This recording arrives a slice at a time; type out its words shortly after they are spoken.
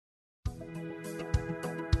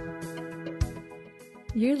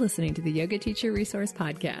You're listening to the Yoga Teacher Resource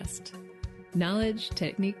Podcast. Knowledge,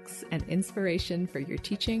 techniques, and inspiration for your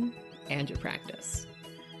teaching and your practice.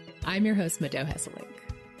 I'm your host, Mado Hesselink.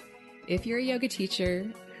 If you're a yoga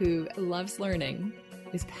teacher who loves learning,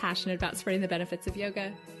 is passionate about spreading the benefits of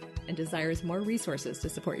yoga, and desires more resources to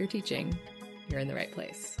support your teaching, you're in the right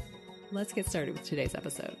place. Let's get started with today's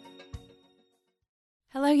episode.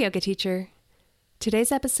 Hello, yoga teacher.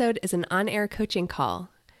 Today's episode is an on-air coaching call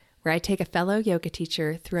where I take a fellow yoga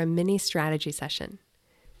teacher through a mini strategy session.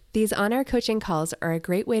 These on-air coaching calls are a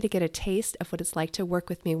great way to get a taste of what it's like to work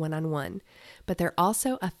with me one-on-one, but they're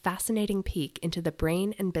also a fascinating peek into the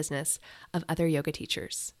brain and business of other yoga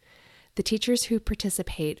teachers. The teachers who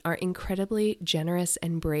participate are incredibly generous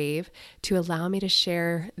and brave to allow me to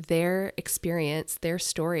share their experience, their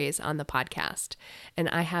stories on the podcast, and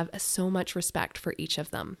I have so much respect for each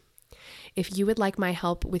of them. If you would like my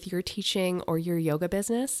help with your teaching or your yoga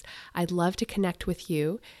business, I'd love to connect with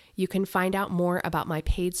you. You can find out more about my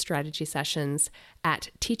paid strategy sessions at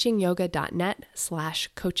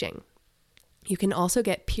teachingyoga.net/coaching. You can also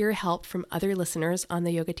get peer help from other listeners on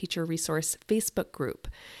the Yoga Teacher Resource Facebook group.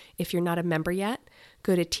 If you're not a member yet,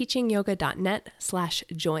 go to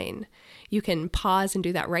teachingyoga.net/join. You can pause and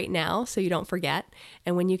do that right now so you don't forget.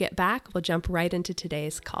 And when you get back, we'll jump right into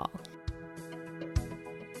today's call.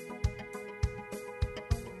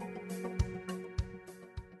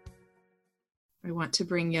 I want to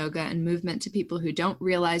bring yoga and movement to people who don't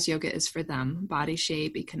realize yoga is for them: body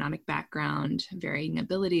shape, economic background, varying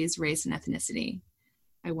abilities, race, and ethnicity.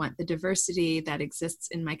 I want the diversity that exists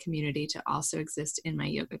in my community to also exist in my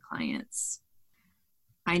yoga clients.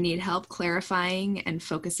 I need help clarifying and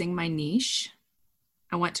focusing my niche.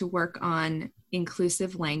 I want to work on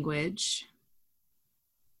inclusive language.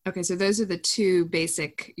 Okay, so those are your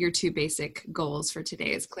two basic goals for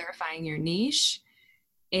today: is clarifying your niche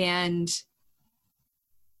and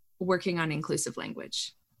working on inclusive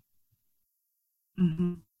language.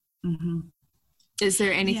 Mm-hmm. Mm-hmm. Is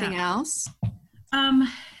there anything else? I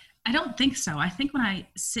don't think so. I think when I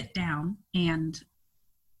sit down and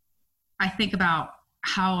I think about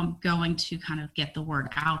how I'm going to kind of get the word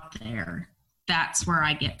out there, that's where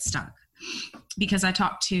I get stuck. Because I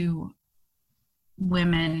talk to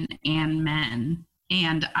women and men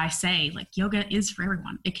and I say, like, yoga is for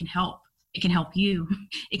everyone. It can help. It can help you.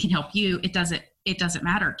 It can help you. It doesn't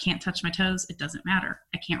matter. Can't touch my toes. It doesn't matter.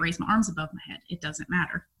 I can't raise my arms above my head. It doesn't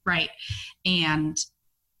matter. Right. And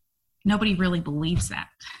nobody really believes that.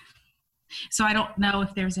 So I don't know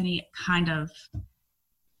if there's any kind of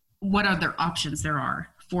what other options there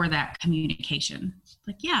are for that communication.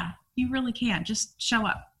 Like, yeah, you really can. Just show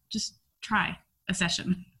up. Just try a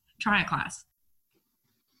session. Try a class.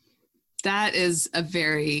 That is a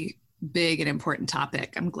very big and important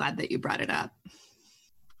topic. I'm glad that you brought it up.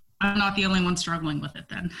 I'm not the only one struggling with it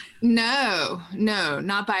then. No,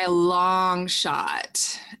 not by a long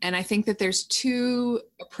shot. And I think that there's two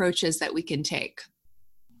approaches that we can take.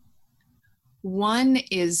 One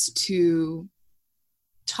is to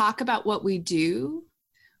talk about what we do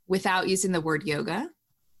without using the word yoga.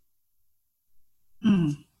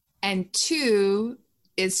 And two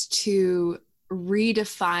is to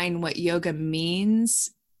redefine what yoga means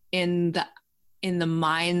in the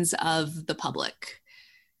minds of the public.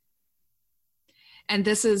 And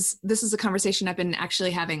this is a conversation I've been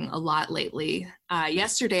actually having a lot lately.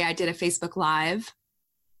 Yesterday, I did a Facebook Live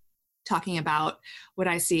talking about what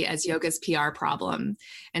I see as yoga's PR problem.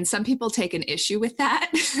 And some people take an issue with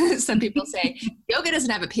that. Some people say, yoga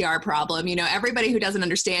doesn't have a PR problem. You know, everybody who doesn't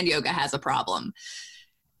understand yoga has a problem.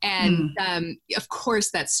 And of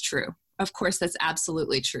course, that's true. Of course, that's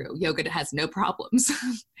absolutely true. Yoga has no problems.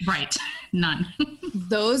 Right. None.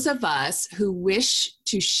 Those of us who wish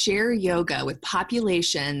to share yoga with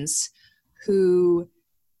populations who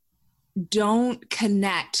don't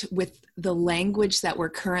connect with the language that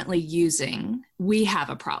we're currently using, we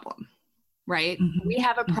have a problem, right? Mm-hmm. We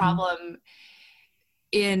have a problem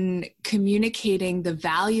in communicating the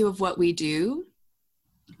value of what we do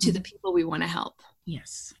to the people we want to help.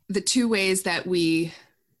 Yes. The two ways that we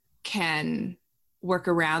can work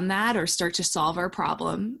around that or start to solve our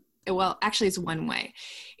problem, well, actually it's one way.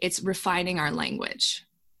 It's refining our language,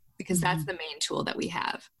 because that's the main tool that we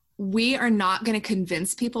have. We are not going to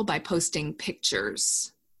convince people by posting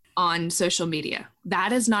pictures on social media.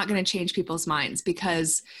 That is not going to change people's minds,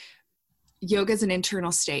 because yoga is an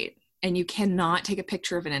internal state and you cannot take a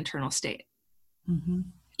picture of an internal state.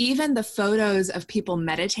 Even the photos of people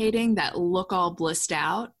meditating that look all blissed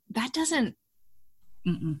out, that doesn't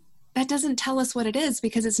tell us what it is,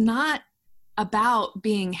 because it's not about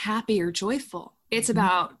being happy or joyful. It's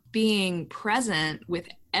about being present with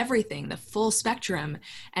everything, the full spectrum,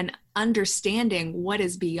 and understanding what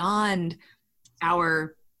is beyond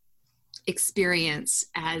our experience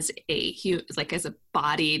as as a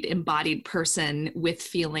embodied person with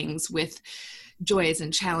feelings, with joys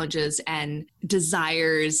and challenges and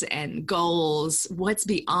desires and goals. What's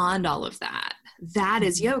beyond all of that? That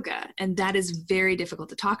is yoga. And that is very difficult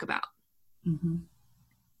to talk about. Mm-hmm.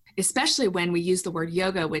 Especially when we use the word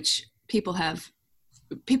yoga, which people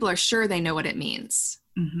are sure they know what it means.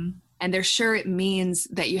 Mm-hmm. And they're sure it means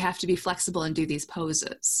that you have to be flexible and do these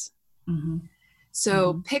poses. Mm-hmm.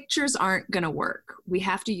 So pictures aren't going to work. We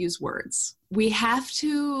have to use words. We have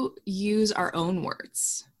to use our own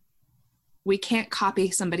words. We can't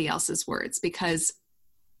copy somebody else's words, because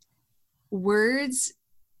words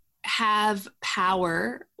have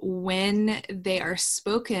power when they are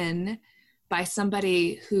spoken by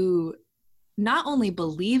somebody who not only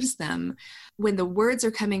believes them, when the words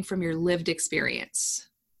are coming from your lived experience.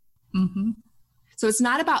 Mm-hmm. So it's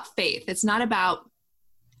not about faith. It's not about,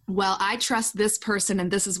 well, I trust this person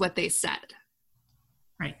and this is what they said.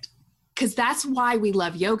 Right. Because that's why we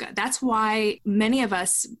love yoga. That's why many of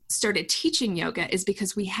us started teaching yoga, is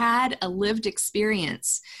because we had a lived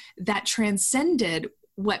experience that transcended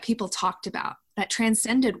what people talked about, that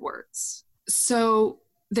transcended words. So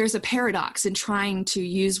there's a paradox in trying to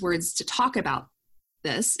use words to talk about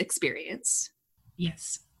this experience.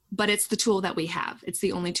 Yes. But it's the tool that we have. It's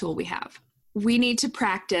the only tool we have. We need to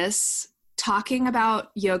practice talking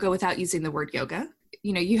about yoga without using the word yoga.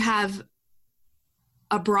 You know, you have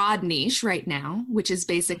a broad niche right now, which is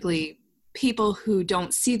basically people who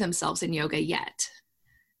don't see themselves in yoga yet.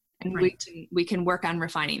 And right. we can work on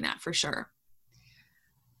refining that for sure.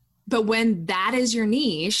 But when that is your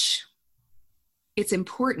niche, it's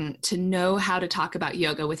important to know how to talk about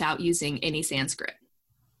yoga without using any Sanskrit.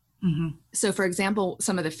 Mm-hmm. So for example,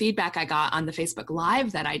 some of the feedback I got on the Facebook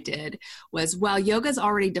Live that I did was, well, yoga's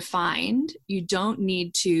already defined. You don't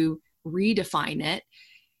need to redefine it.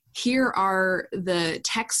 Here are the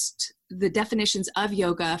definitions of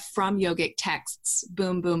yoga from yogic texts.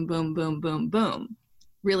 Boom, boom, boom, boom, boom, boom.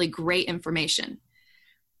 Really great information.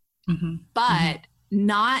 Mm-hmm. But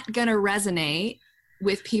not going to resonate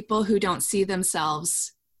with people who don't see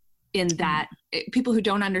themselves in that, people who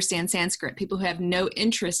don't understand Sanskrit, people who have no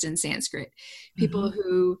interest in Sanskrit, people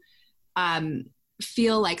who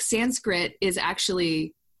feel like Sanskrit is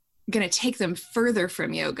actually going to take them further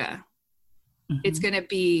from yoga. It's going to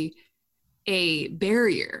be a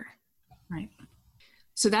barrier. Right.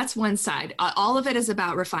 So that's one side. All of it is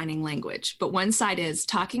about refining language, but one side is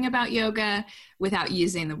talking about yoga without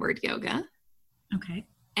using the word yoga. Okay.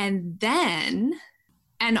 And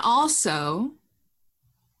also,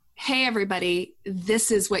 hey, everybody, this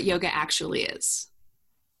is what yoga actually is.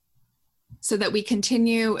 So that we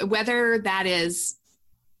continue, whether that is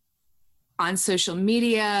on social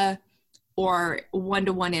media or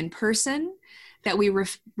one-to-one in person, that we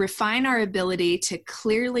refine our ability to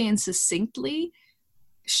clearly and succinctly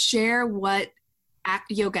share what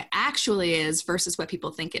yoga actually is versus what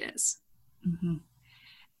people think it is. Mm-hmm.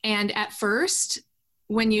 And at first,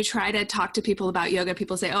 when you try to talk to people about yoga,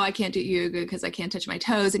 people say, oh, I can't do yoga because I can't touch my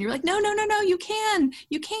toes. And you're like, no, you can.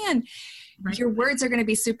 Right. Your words are going to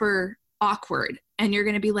be super awkward. And you're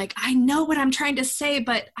going to be like, I know what I'm trying to say,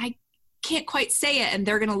 but I can't quite say it. And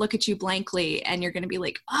they're going to look at you blankly. And you're going to be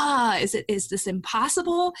like, is this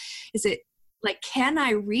impossible? Is it like, can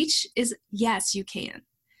I reach? Yes, you can.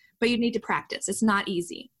 But you need to practice. It's not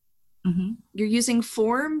easy. Mm-hmm. You're using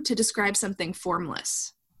form to describe something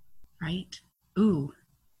formless. Right. Ooh,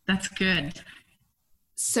 that's good.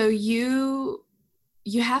 So you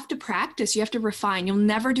have to practice. You have to refine. You'll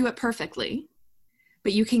never do it perfectly,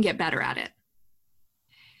 but you can get better at it.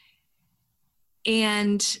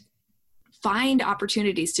 And find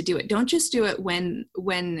opportunities to do it. Don't just do it when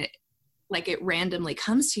like it randomly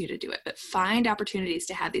comes to you to do it, but find opportunities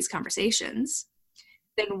to have these conversations.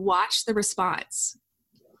 Then watch the response.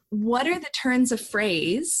 What are the turns of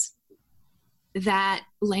phrase that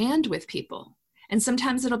land with people? And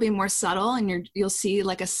sometimes it'll be more subtle, and you'll see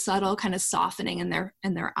like a subtle kind of softening in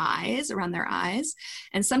their eyes, around their eyes.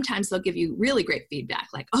 And sometimes they'll give you really great feedback,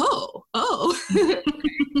 like, oh.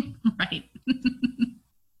 Right.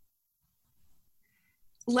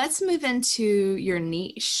 Let's move into your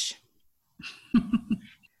niche.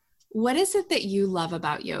 What is it that you love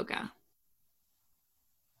about yoga?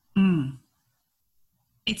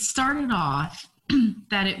 It started off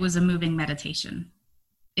that it was a moving meditation.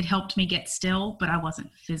 It helped me get still, but I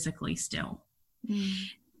wasn't physically still.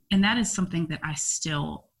 And that is something that I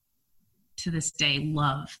still, to this day,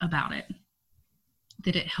 love about it.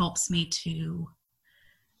 That it helps me to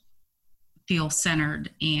feel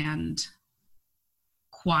centered and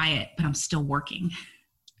quiet, but I'm still working.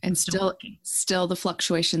 And still the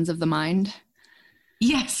fluctuations of the mind.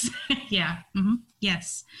 Yes. Yeah. Mm-hmm.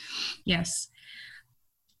 Yes.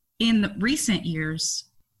 In the recent years,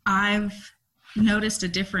 I've noticed a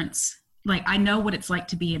difference. Like, I know what it's like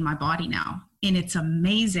to be in my body now. And it's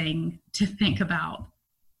amazing to think about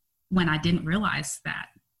when I didn't realize that,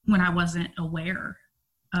 when I wasn't aware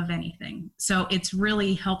of anything. So it's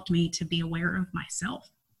really helped me to be aware of myself.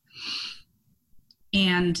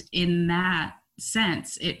 And in that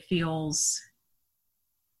sense, I feel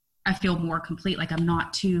more complete. Like, I'm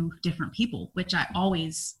not two different people, which I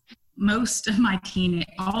always, all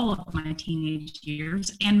of my teenage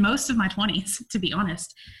years and most of my 20s, to be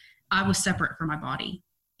honest, I was separate from my body.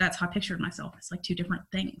 That's how I pictured myself. It's like two different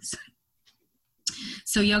things.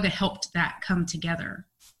 So yoga helped that come together.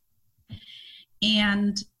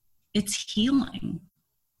 And it's healing.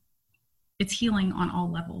 It's healing on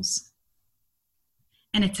all levels.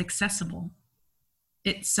 And it's accessible.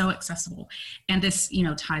 It's so accessible. And this,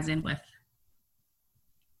 ties in with,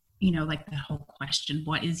 like the whole question,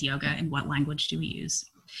 what is yoga and what language do we use?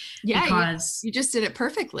 Yeah, because you just did it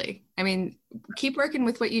perfectly. I mean, keep working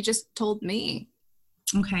with what you just told me.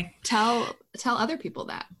 Okay. Tell other people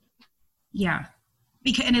that. Yeah.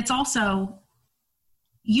 And it's also,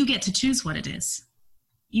 you get to choose what it is.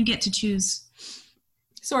 You get to choose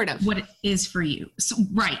sort of what it is for you. So,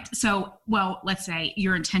 right. So, well, let's say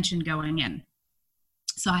your intention going in.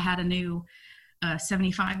 So I had a new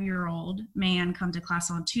 75-year-old man come to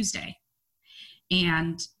class on Tuesday,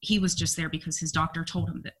 and he was just there because his doctor told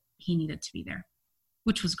him that he needed to be there,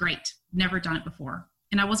 which was great. Never done it before.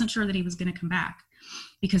 And I wasn't sure that he was going to come back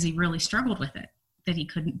because he really struggled with it, that he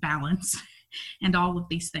couldn't balance and all of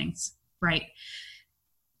these things. Right.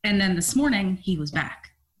 And then this morning he was back,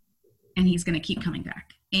 and he's going to keep coming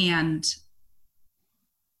back. And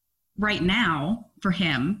right now for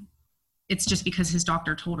him, it's just because his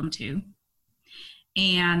doctor told him to.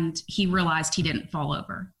 And he realized he didn't fall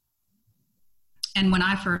over. And when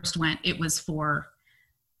I first went, it was for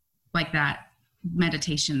like that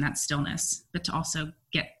meditation, that stillness, but to also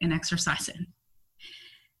get an exercise in.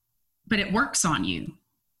 But it works on you,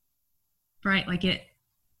 right? Like it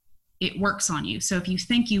works on you. So if you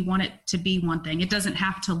think you want it to be one thing, it doesn't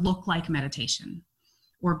have to look like meditation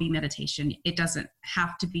or be meditation. It doesn't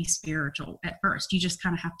have to be spiritual at first. You just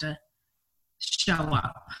kind of have to show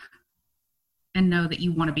up and know that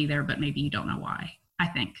you want to be there, but maybe you don't know why, I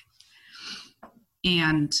think.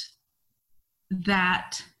 And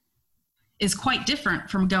that is quite different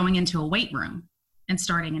from going into a weight room and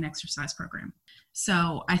starting an exercise program.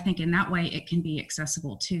 So I think in that way, it can be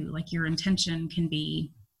accessible too. Like your intention can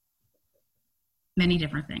be many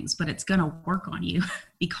different things, but it's going to work on you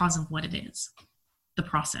because of what it is, the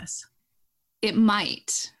process. It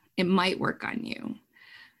might work on you,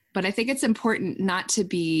 but I think it's important not to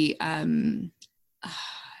be,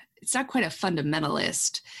 it's not quite a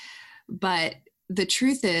fundamentalist, but the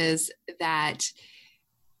truth is that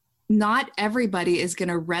not everybody is going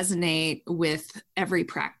to resonate with every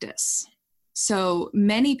practice. So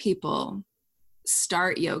many people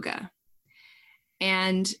start yoga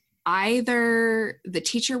and either the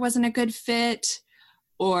teacher wasn't a good fit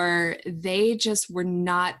or they just were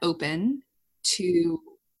not open to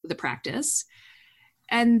the practice,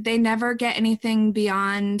 and they never get anything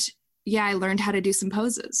beyond, yeah, I learned how to do some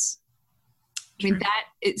poses. I mean,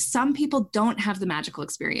 some people don't have the magical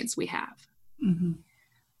experience we have. Mm-hmm.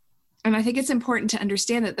 And I think it's important to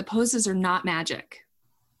understand that the poses are not magic.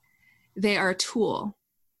 They are a tool,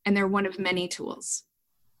 and they're one of many tools.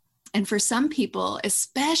 And for some people,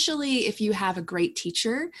 especially if you have a great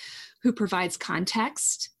teacher who provides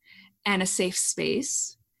context and a safe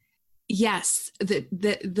space, yes,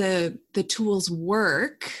 the tools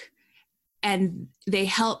work, and they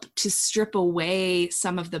help to strip away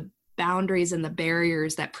some of the boundaries and the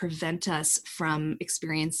barriers that prevent us from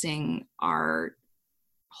experiencing our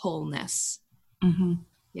wholeness. Mm-hmm.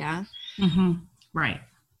 Yeah. Mm-hmm. Right.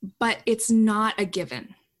 But it's not a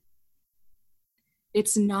given.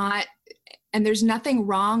 It's not, and there's nothing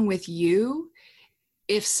wrong with you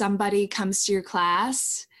if somebody comes to your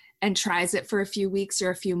class and tries it for a few weeks or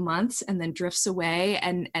a few months and then drifts away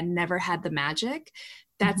and never had the magic.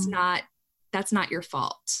 That's not your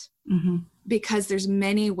fault. Mm-hmm. Because there's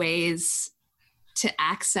many ways to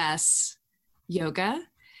access yoga,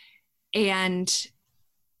 and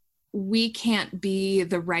we can't be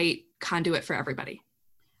the right conduit for everybody.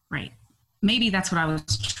 Right. Maybe that's what I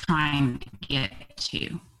was trying to get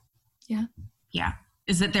to. Yeah. Yeah.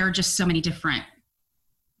 Is that there are just so many different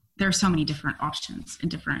options and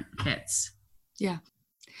different fits. Yeah.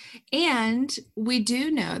 And we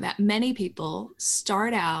do know that many people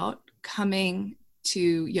start out coming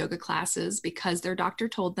to yoga classes because their doctor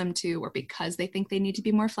told them to, or because they think they need to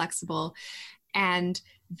be more flexible, and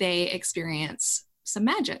they experience some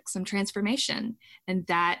magic, some transformation, and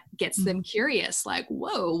that gets them curious, like,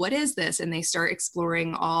 whoa, what is this? And they start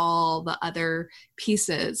exploring all the other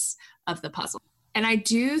pieces of the puzzle. And I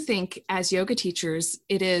do think as yoga teachers,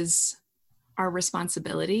 it is our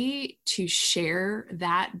responsibility to share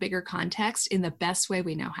that bigger context in the best way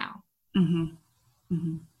we know how. Mm-hmm.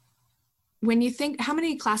 Mm-hmm. When you think, how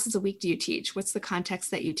many classes a week do you teach? What's the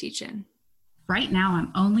context that you teach in? Right now,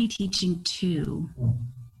 I'm only teaching 2.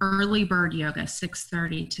 Early bird yoga,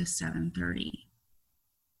 6:30 to 7:30.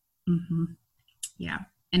 Mm-hmm. Yeah.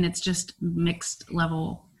 And it's just mixed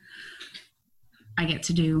level. I get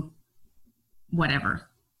to do whatever.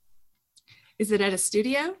 Is it at a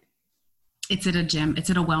studio? It's at a gym. It's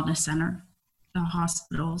at a wellness center, the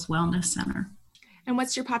hospital's wellness center. And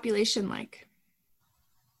what's your population like?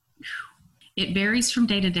 It varies from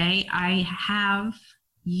day to day. I have,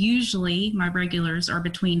 usually my regulars are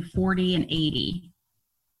between 40 and 80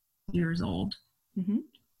 years old. Mm-hmm.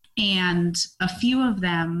 And a few of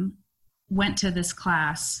them went to this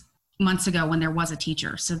class months ago when there was a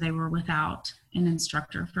teacher. So they were without an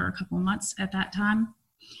instructor for a couple months at that time.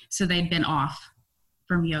 So they'd been off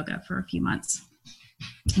from yoga for a few months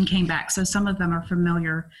and came back. So some of them are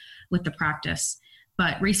familiar with the practice.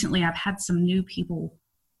 But recently I've had some new people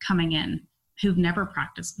coming in who've never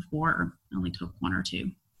practiced before, or only took 1 or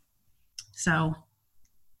 2. So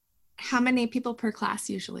how many people per class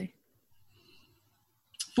usually?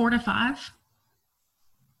 4 to 5.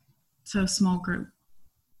 So small group.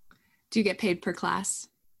 Do you get paid per class?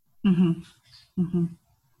 Mm-hmm. Mm-hmm.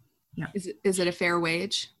 Yeah. Is it a fair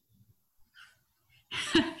wage?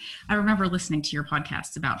 I remember listening to your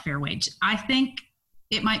podcast about fair wage. I think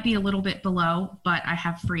it might be a little bit below, but I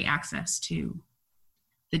have free access to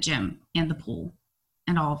the gym and the pool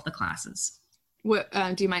and all of the classes. What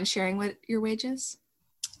do you mind sharing what your wage is?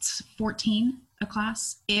 It's $14 a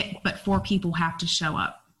class, but 4 people have to show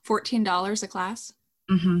up. $14 a class?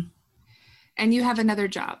 Mm-hmm. And you have another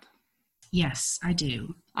job? Yes, I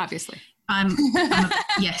do. Obviously.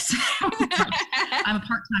 Yes. I'm a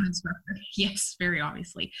part-time instructor. Yes, very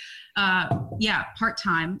obviously. Yeah,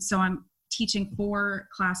 part-time. So I'm teaching 4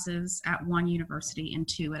 classes at one university and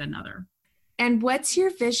 2 at another. And what's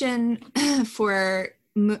your vision for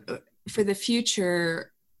the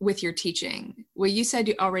future with your teaching? Well, you said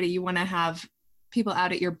you want to have people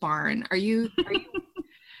out at your barn. Are you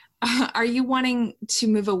wanting to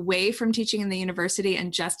move away from teaching in the university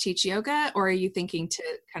and just teach yoga, or are you thinking to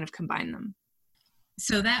kind of combine them?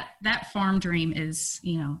 So that farm dream is,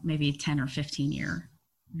 maybe 10 or 15 year,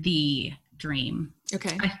 the dream.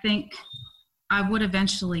 Okay. I think I would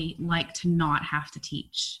eventually like to not have to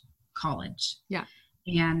teach college. Yeah.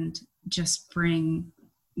 And just bring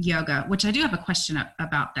yoga, which I do have a question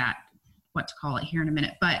about that, what to call it here in a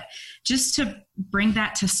minute, but just to bring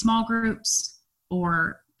that to small groups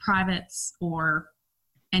or privates or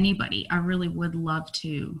anybody. I really would love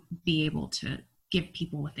to be able to give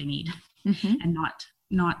people what they need, mm-hmm. and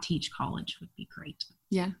not teach college would be great.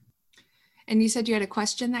 Yeah. And you said you had a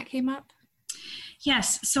question that came up?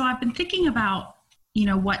 Yes. So I've been thinking about,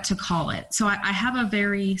 what to call it. So I have a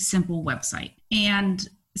very simple website. And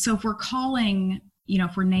so if we're calling,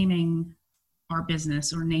 if we're naming our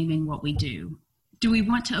business or naming what we do we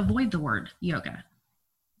want to avoid the word yoga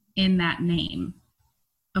in that name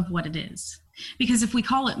of what it is? Because if we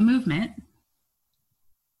call it movement,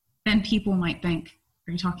 then people might think,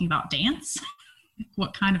 are you talking about dance?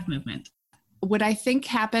 What kind of movement? What I think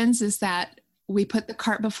happens is that we put the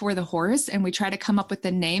cart before the horse and we try to come up with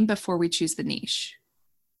the name before we choose the niche.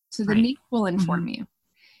 So the niche will inform you.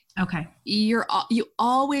 Okay. You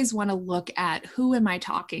always want to look at who am I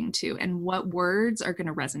talking to and what words are going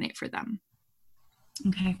to resonate for them.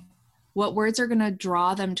 Okay. What words are going to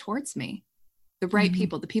draw them towards me? The right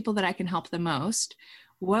people, the people that I can help the most.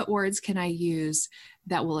 What words can I use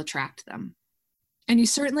that will attract them? And you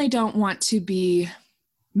certainly don't want to be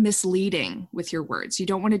misleading with your words. You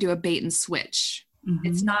don't want to do a bait and switch. Mm-hmm.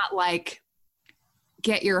 It's not like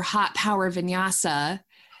get your hot power vinyasa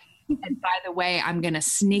and by the way, I'm going to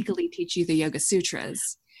sneakily teach you the Yoga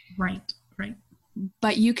Sutras. Right.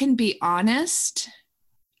 But you can be honest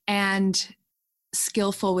and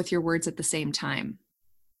skillful with your words at the same time.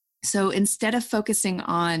 So instead of focusing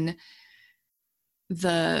on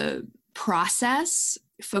the process,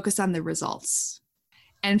 focus on the results.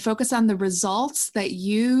 And focus on the results that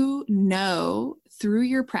you know through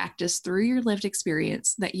your practice, through your lived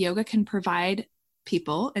experience, that yoga can provide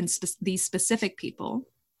people, and these specific people,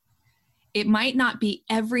 It might not be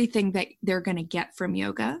everything that they're going to get from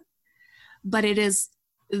yoga, but it is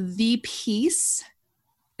the piece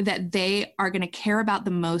that they are going to care about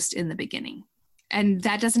the most in the beginning. And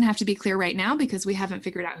that doesn't have to be clear right now because we haven't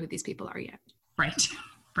figured out who these people are yet. Right.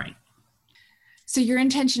 Right. So your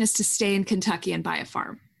intention is to stay in Kentucky and buy a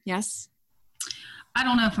farm. Yes? I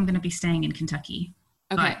don't know if I'm going to be staying in Kentucky,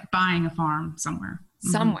 Okay. but buying a farm somewhere.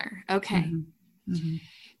 Somewhere. Okay. Mm-hmm. Mm-hmm.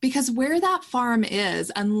 Because where that farm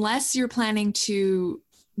is, unless you're planning to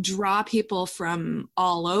draw people from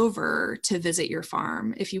all over to visit your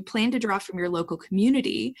farm, if you plan to draw from your local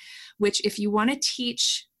community, which if you want to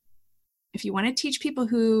teach people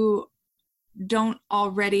who don't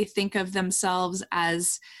already think of themselves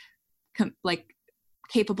as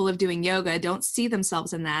capable of doing yoga, don't see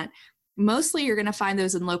themselves in that, mostly you're going to find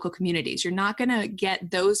those in local communities. You're not going to get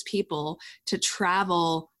those people to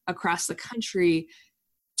travel across the country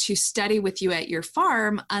to study with you at your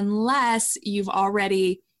farm unless you've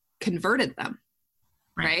already converted them,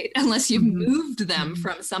 right? Unless you've moved them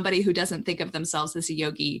from somebody who doesn't think of themselves as a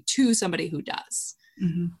yogi to somebody who does.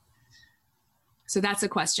 Mm-hmm. So that's a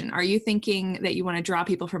question. Are you thinking that you want to draw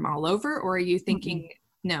people from all over, or are you thinking,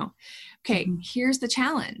 no? Okay, here's the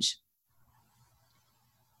challenge.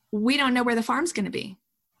 We don't know where the farm's going to be.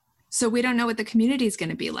 So we don't know what the community is going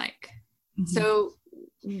to be like. So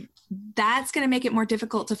that's going to make it more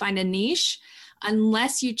difficult to find a niche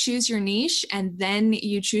unless you choose your niche and then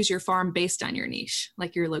you choose your farm based on your niche,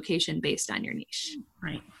 like your location based on your niche.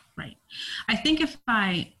 Right, right. I think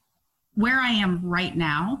where I am right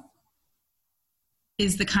now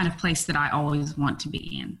is the kind of place that I always want to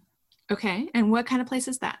be in. Okay. And what kind of place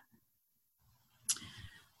is that?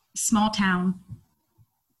 Small town,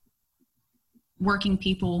 working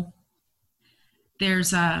people.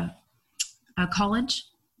 There's a college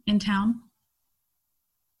in town,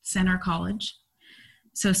 Center College.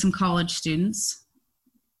 So some college students,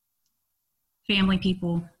 family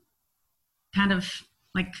people, kind of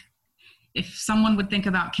like if someone would think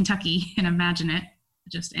about Kentucky and imagine it,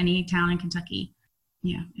 just any town in Kentucky.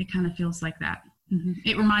 Yeah, it kind of feels like that.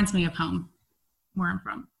 It reminds me of home, where I'm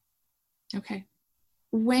from. Okay.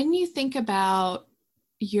 When you think about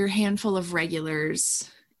your handful of regulars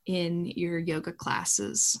in your yoga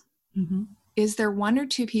classes, is there one or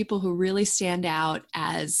two people who really stand out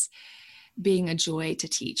as being a joy to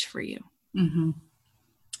teach for you?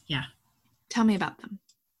 Yeah. Tell me about them.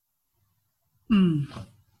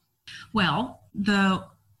 Well, the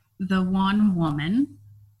one woman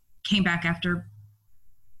came back after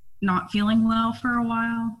not feeling well for a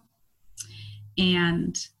while,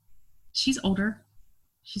 and she's older.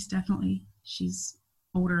 She's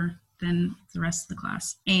older than the rest of the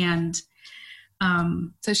class. And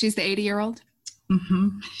so she's the 80-year-old?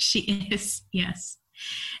 She is, yes.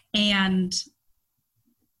 And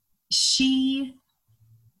she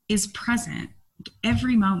is present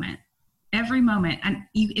every moment. And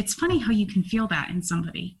it's funny how you can feel that in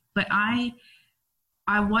somebody, but I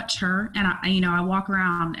watch her and I walk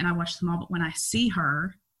around and I watch them all, but when I see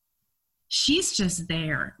her, she's just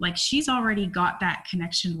there. Like she's already got that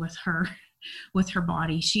connection with her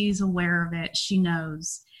body. She's aware of it. She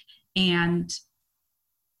knows. And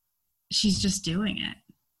she's just doing it.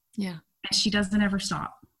 Yeah. And she doesn't ever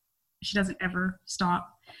stop.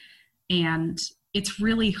 And it's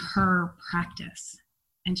really her practice.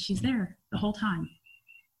 And she's there the whole time.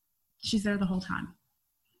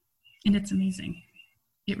 And it's amazing.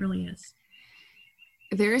 It really is.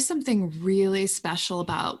 There is something really special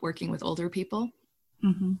about working with older people.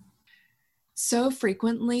 So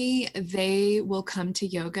frequently they will come to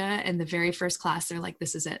yoga and the very first class, they're like,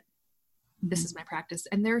 this is it. This is my practice.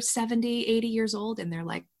 And they're 70, 80 years old. And they're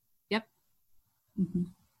like, yep,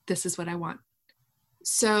 this is what I want.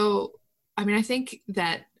 So, I mean, I think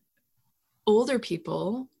that older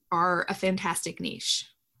people are a fantastic niche.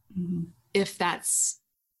 If that's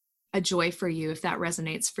a joy for you, if that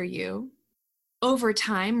resonates for you. Over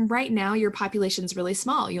time, right now, your population's really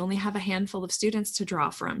small. You only have a handful of students to draw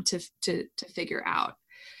from to figure out.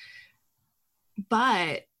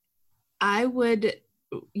 But I would,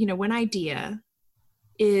 one idea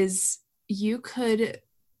is you could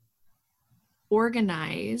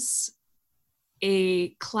organize a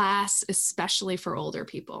class especially for older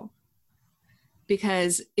people.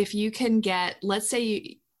 Because if you can get, let's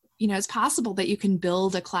say, it's possible that you can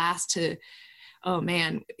build a class to, oh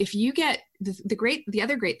man, if you get the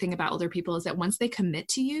other great thing about older people is that once they commit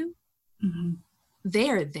to you, they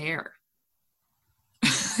are there.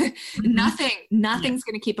 Nothing's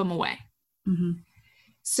going to keep them away.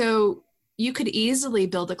 So you could easily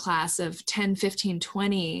build a class of 10, 15,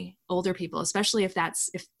 20 older people, especially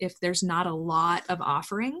if there's not a lot of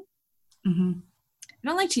offering. I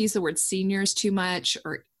don't like to use the word seniors too much,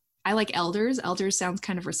 or I like elders. Elders sounds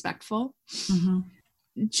kind of respectful.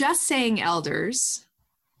 Just saying elders,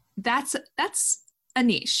 that's a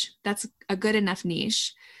niche. That's a good enough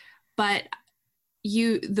niche. But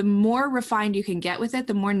the more refined you can get with it,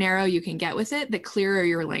 the more narrow you can get with it, the clearer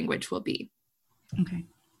your language will be. Okay.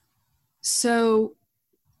 So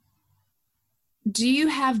do you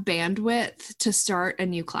have bandwidth to start a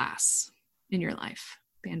new class in your life?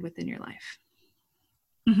 Bandwidth in your life?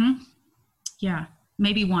 Yeah.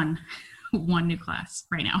 Maybe one new class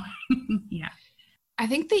right now. Yeah. I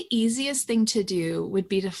think the easiest thing to do would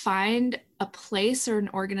be to find a place or an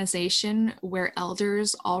organization where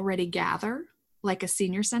elders already gather, like a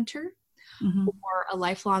senior center or a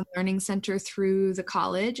lifelong learning center through the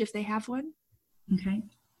college if they have one. Okay.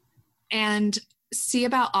 And see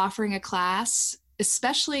about offering a class,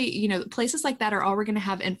 especially, places like that are already going to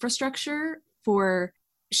have infrastructure for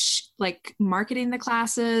like marketing the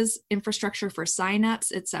classes, infrastructure for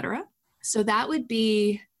signups, etc. So that would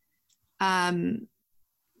be my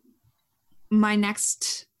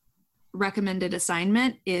next recommended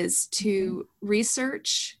assignment is to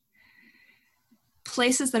research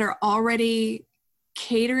places that are already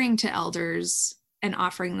catering to elders and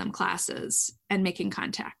offering them classes and making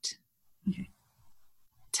contact. Okay.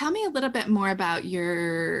 Tell me a little bit more about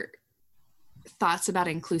your thoughts about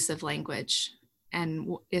inclusive language, and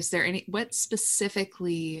what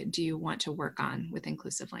specifically do you want to work on with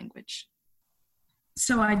inclusive language?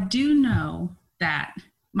 So I do know that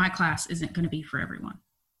my class isn't going to be for everyone.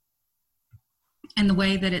 And the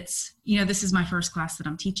way that this is my first class that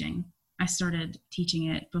I'm teaching. I started teaching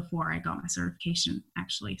it before I got my certification,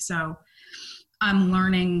 actually. So I'm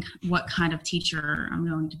learning what kind of teacher I'm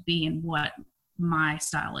going to be and what my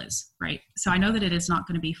style is, right? So I know that it is not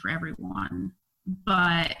going to be for everyone,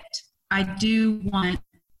 but I do want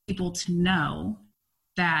people to know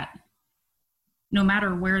that no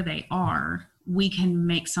matter where they are, we can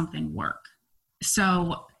make something work.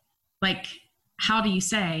 So, like, how do you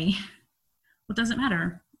say, well, it doesn't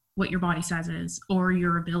matter what your body size is, or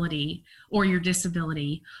your ability, or your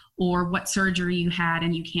disability, or what surgery you had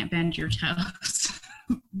and you can't bend your toes,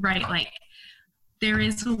 right? Like, there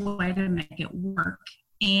is a way to make it work,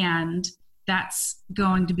 and that's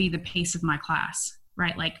going to be the pace of my class,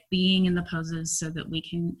 right? Like, being in the poses so that we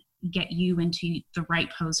can get you into the right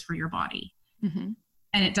pose for your body.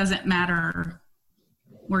 And it doesn't matter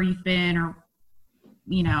where you've been, or,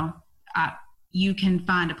 you can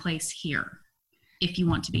find a place here if you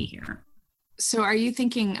want to be here. So are you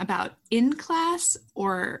thinking about in class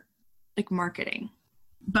or like marketing?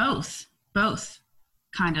 Both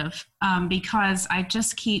kind of, because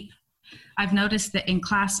I've noticed that in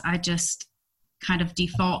class, I just kind of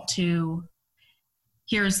default to,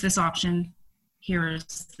 here's this option,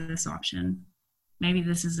 here's this option, maybe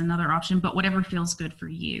this is another option, but whatever feels good for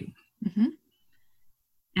you.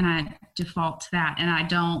 And I default to that. And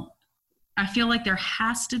I feel like there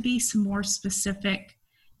has to be some more specific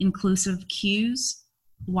inclusive cues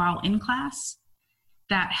while in class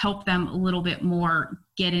that help them a little bit more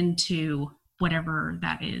get into whatever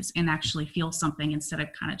that is and actually feel something instead of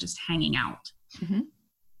kind of just hanging out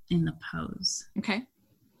in the pose. Okay.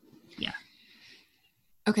 Yeah.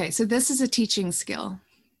 Okay. So this is a teaching skill,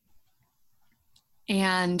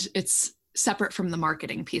 and it's separate from the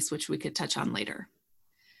marketing piece, which we could touch on later.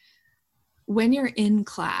 When you're in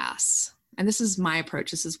class, and this is my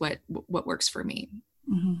approach, this is what works for me.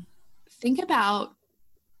 Think about,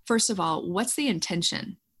 first of all, what's the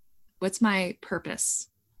intention? What's my purpose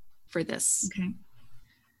for this? Okay.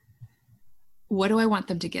 What do I want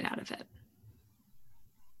them to get out of it?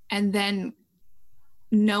 And then,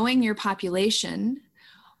 knowing your population,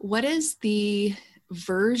 what is the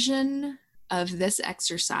version of this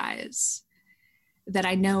exercise that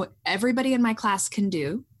I know everybody in my class can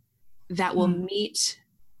do that will meet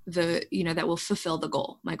that will fulfill the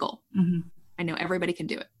goal, my goal. I know everybody can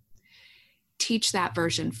do it. Teach that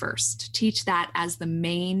version first. Teach that as the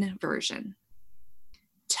main version.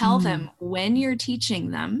 Tell them when you're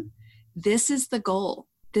teaching them, this is the goal.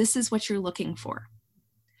 This is what you're looking for.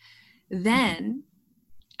 Then,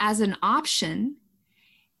 as an option,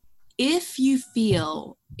 if you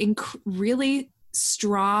feel really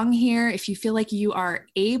strong here, if you feel like you are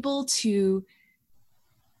able to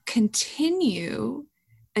continue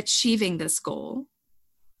achieving this goal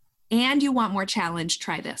and you want more challenge,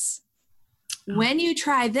 try this. When you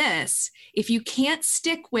try this, if you can't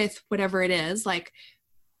stick with whatever it is, like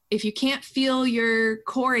if you can't feel your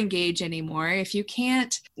core engage anymore, if you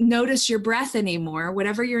can't notice your breath anymore,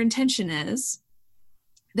 whatever your intention is,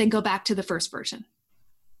 then go back to the first version.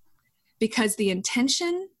 Because the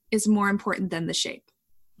intention is more important than the shape.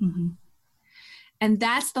 Mm-hmm. And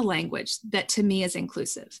that's the language that to me is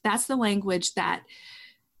inclusive. That's the language that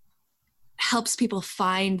helps people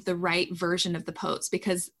find the right version of the pose,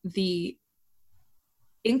 because the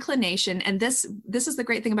inclination, and this is the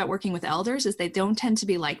great thing about working with elders, is they don't tend to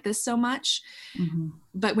be like this so much. Mm-hmm.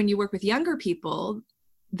 But when you work with younger people,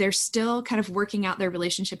 they're still kind of working out their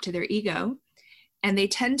relationship to their ego, and they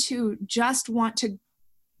tend to just want to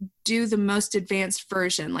do the most advanced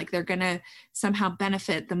version. Like they're going to somehow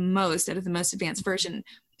benefit the most out of the most advanced version.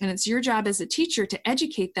 And it's your job as a teacher to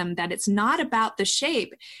educate them that it's not about the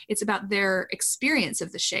shape. It's about their experience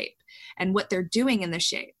of the shape and what they're doing in the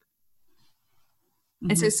shape. Mm-hmm.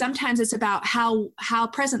 And so sometimes it's about how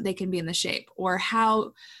present they can be in the shape, or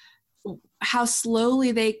how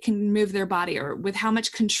slowly they can move their body, or with how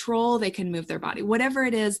much control they can move their body. Whatever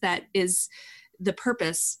it is that is the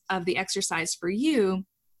purpose of the exercise for you,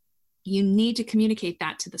 you need to communicate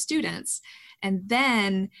that to the students, and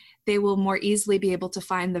then they will more easily be able to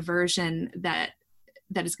find the version that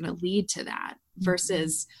is going to lead to that,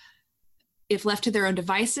 versus if left to their own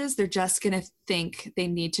devices, they're just going to think they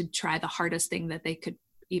need to try the hardest thing that they could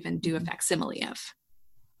even do a facsimile of.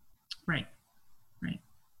 Right.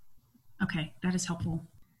 Okay, that is helpful.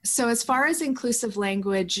 So as far as inclusive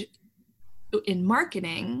language in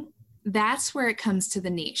marketing, that's where it comes to the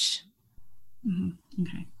niche. Mm-hmm.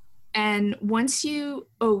 Okay. And once so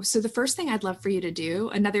the first thing I'd love for you to do,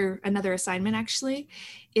 another assignment actually,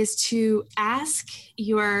 is to ask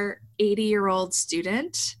your 80-year-old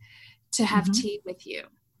student to have tea with you.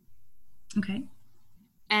 Okay.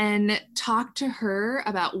 And talk to her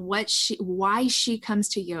about why she comes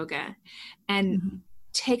to yoga, and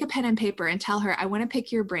take a pen and paper and tell her, I want to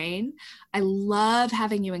pick your brain. I love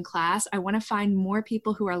having you in class. I want to find more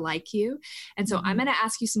people who are like you. And so I'm going to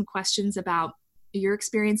ask you some questions about your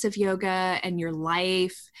experience of yoga and your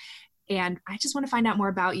life. And I just want to find out more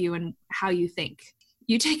about you and how you think.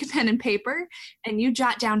 You take a pen and paper and you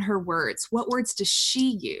jot down her words. What words does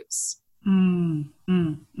she use? And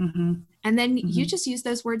then you just use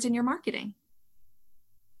those words in your marketing.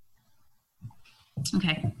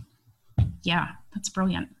 Okay. Yeah, that's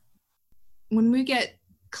brilliant. When we get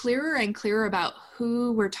clearer and clearer about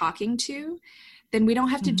who we're talking to, then we don't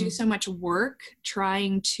have to do so much work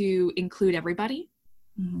trying to include everybody.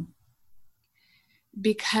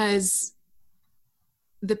 Because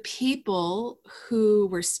the people who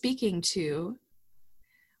we're speaking to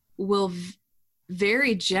will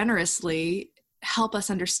very generously help us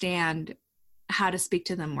understand how to speak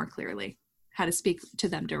to them more clearly, how to speak to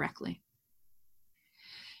them directly.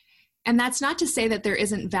 And that's not to say that there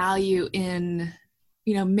isn't value in,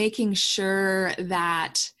 making sure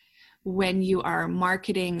that when you are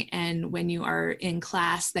marketing and when you are in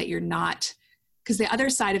class that you're not, because the other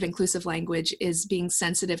side of inclusive language is being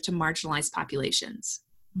sensitive to marginalized populations.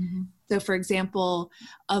 So for example,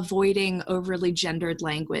 avoiding overly gendered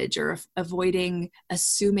language, or avoiding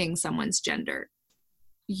assuming someone's gender,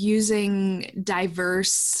 using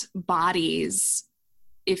diverse bodies.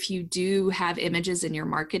 If you do have images in your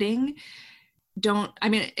marketing,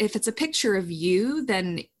 if it's a picture of you,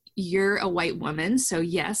 then you're a white woman. So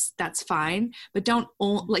yes, that's fine. But don't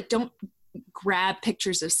grab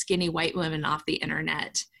pictures of skinny white women off the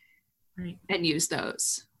internet and use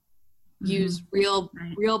those. Use real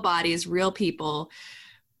bodies, real people,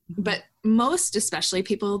 but most especially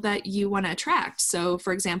people that you want to attract. So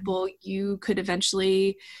for example, you could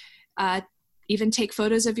eventually even take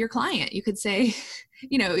photos of your client. You could say,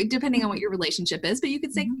 depending on what your relationship is, but you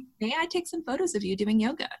could say, may I take some photos of you doing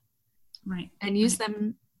yoga? Right. And use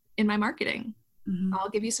them in my marketing. I'll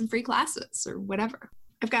give you some free classes or whatever.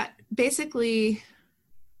 I've got basically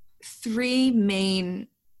 3 main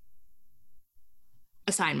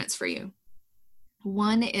assignments for you.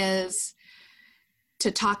 One is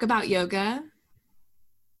to talk about yoga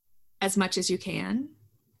as much as you can,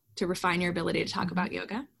 to refine your ability to talk about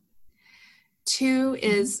yoga. 2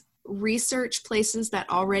 is research places that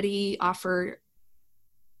already offer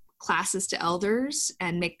classes to elders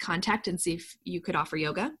and make contact and see if you could offer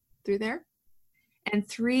yoga through there. And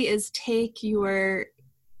 3 is take your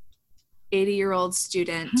 80-year-old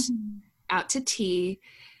student out to tea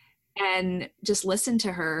and just listen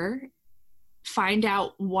to her, find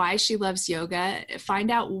out why she loves yoga, find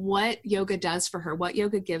out what yoga does for her, what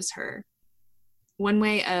yoga gives her. One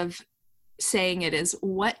way of saying it is,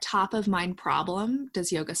 what top of mind problem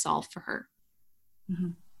does yoga solve for her?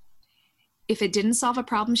 If it didn't solve a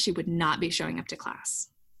problem, she would not be showing up to class.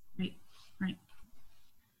 Right.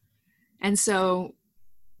 And so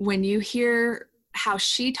when you hear how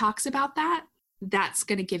she talks about that, that's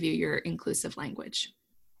going to give you your inclusive language.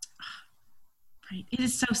 Right. It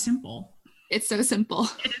is so simple. It's so simple.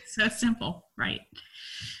 It is so simple. Right.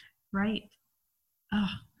 Right. Oh,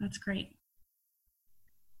 that's great.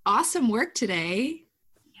 Awesome work today.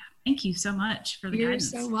 Yeah. Thank you so much for the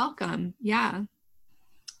guidance. You're so welcome. Yeah.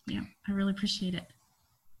 Yeah. I really appreciate it.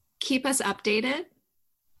 Keep us updated.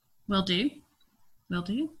 Will do. Will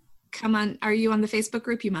do. Come on. Are you on the Facebook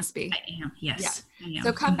group? You must be. I am. Yes. Yeah. I am.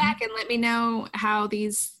 So come back and let me know how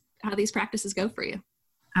these practices go for you.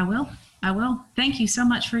 I will. I will. Thank you so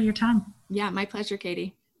much for your time. Yeah, my pleasure,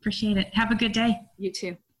 Katie. Appreciate it. Have a good day. You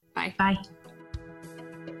too. Bye. Bye.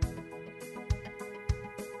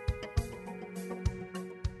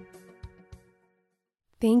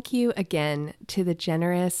 Thank you again to the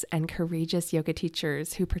generous and courageous yoga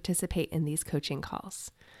teachers who participate in these coaching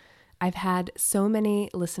calls. I've had so many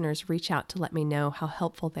listeners reach out to let me know how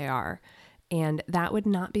helpful they are, and that would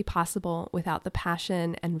not be possible without the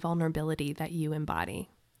passion and vulnerability that you embody.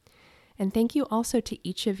 And thank you also to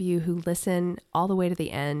each of you who listen all the way to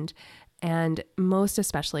the end, and most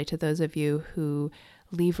especially to those of you who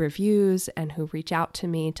leave reviews and who reach out to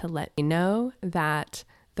me to let me know that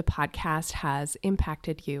the podcast has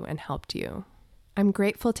impacted you and helped you. I'm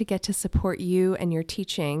grateful to get to support you and your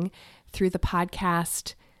teaching through the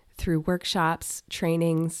podcast, through workshops,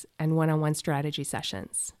 trainings, and one-on-one strategy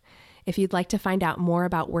sessions. If you'd like to find out more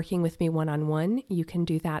about working with me one-on-one, you can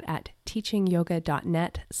do that at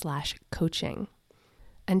teachingyoga.net/coaching.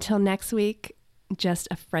 Until next week, just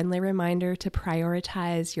a friendly reminder to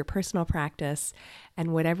prioritize your personal practice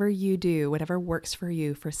and whatever you do, whatever works for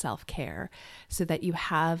you for self-care, so that you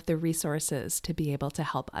have the resources to be able to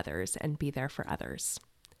help others and be there for others.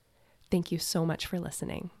 Thank you so much for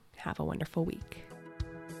listening. Have a wonderful week.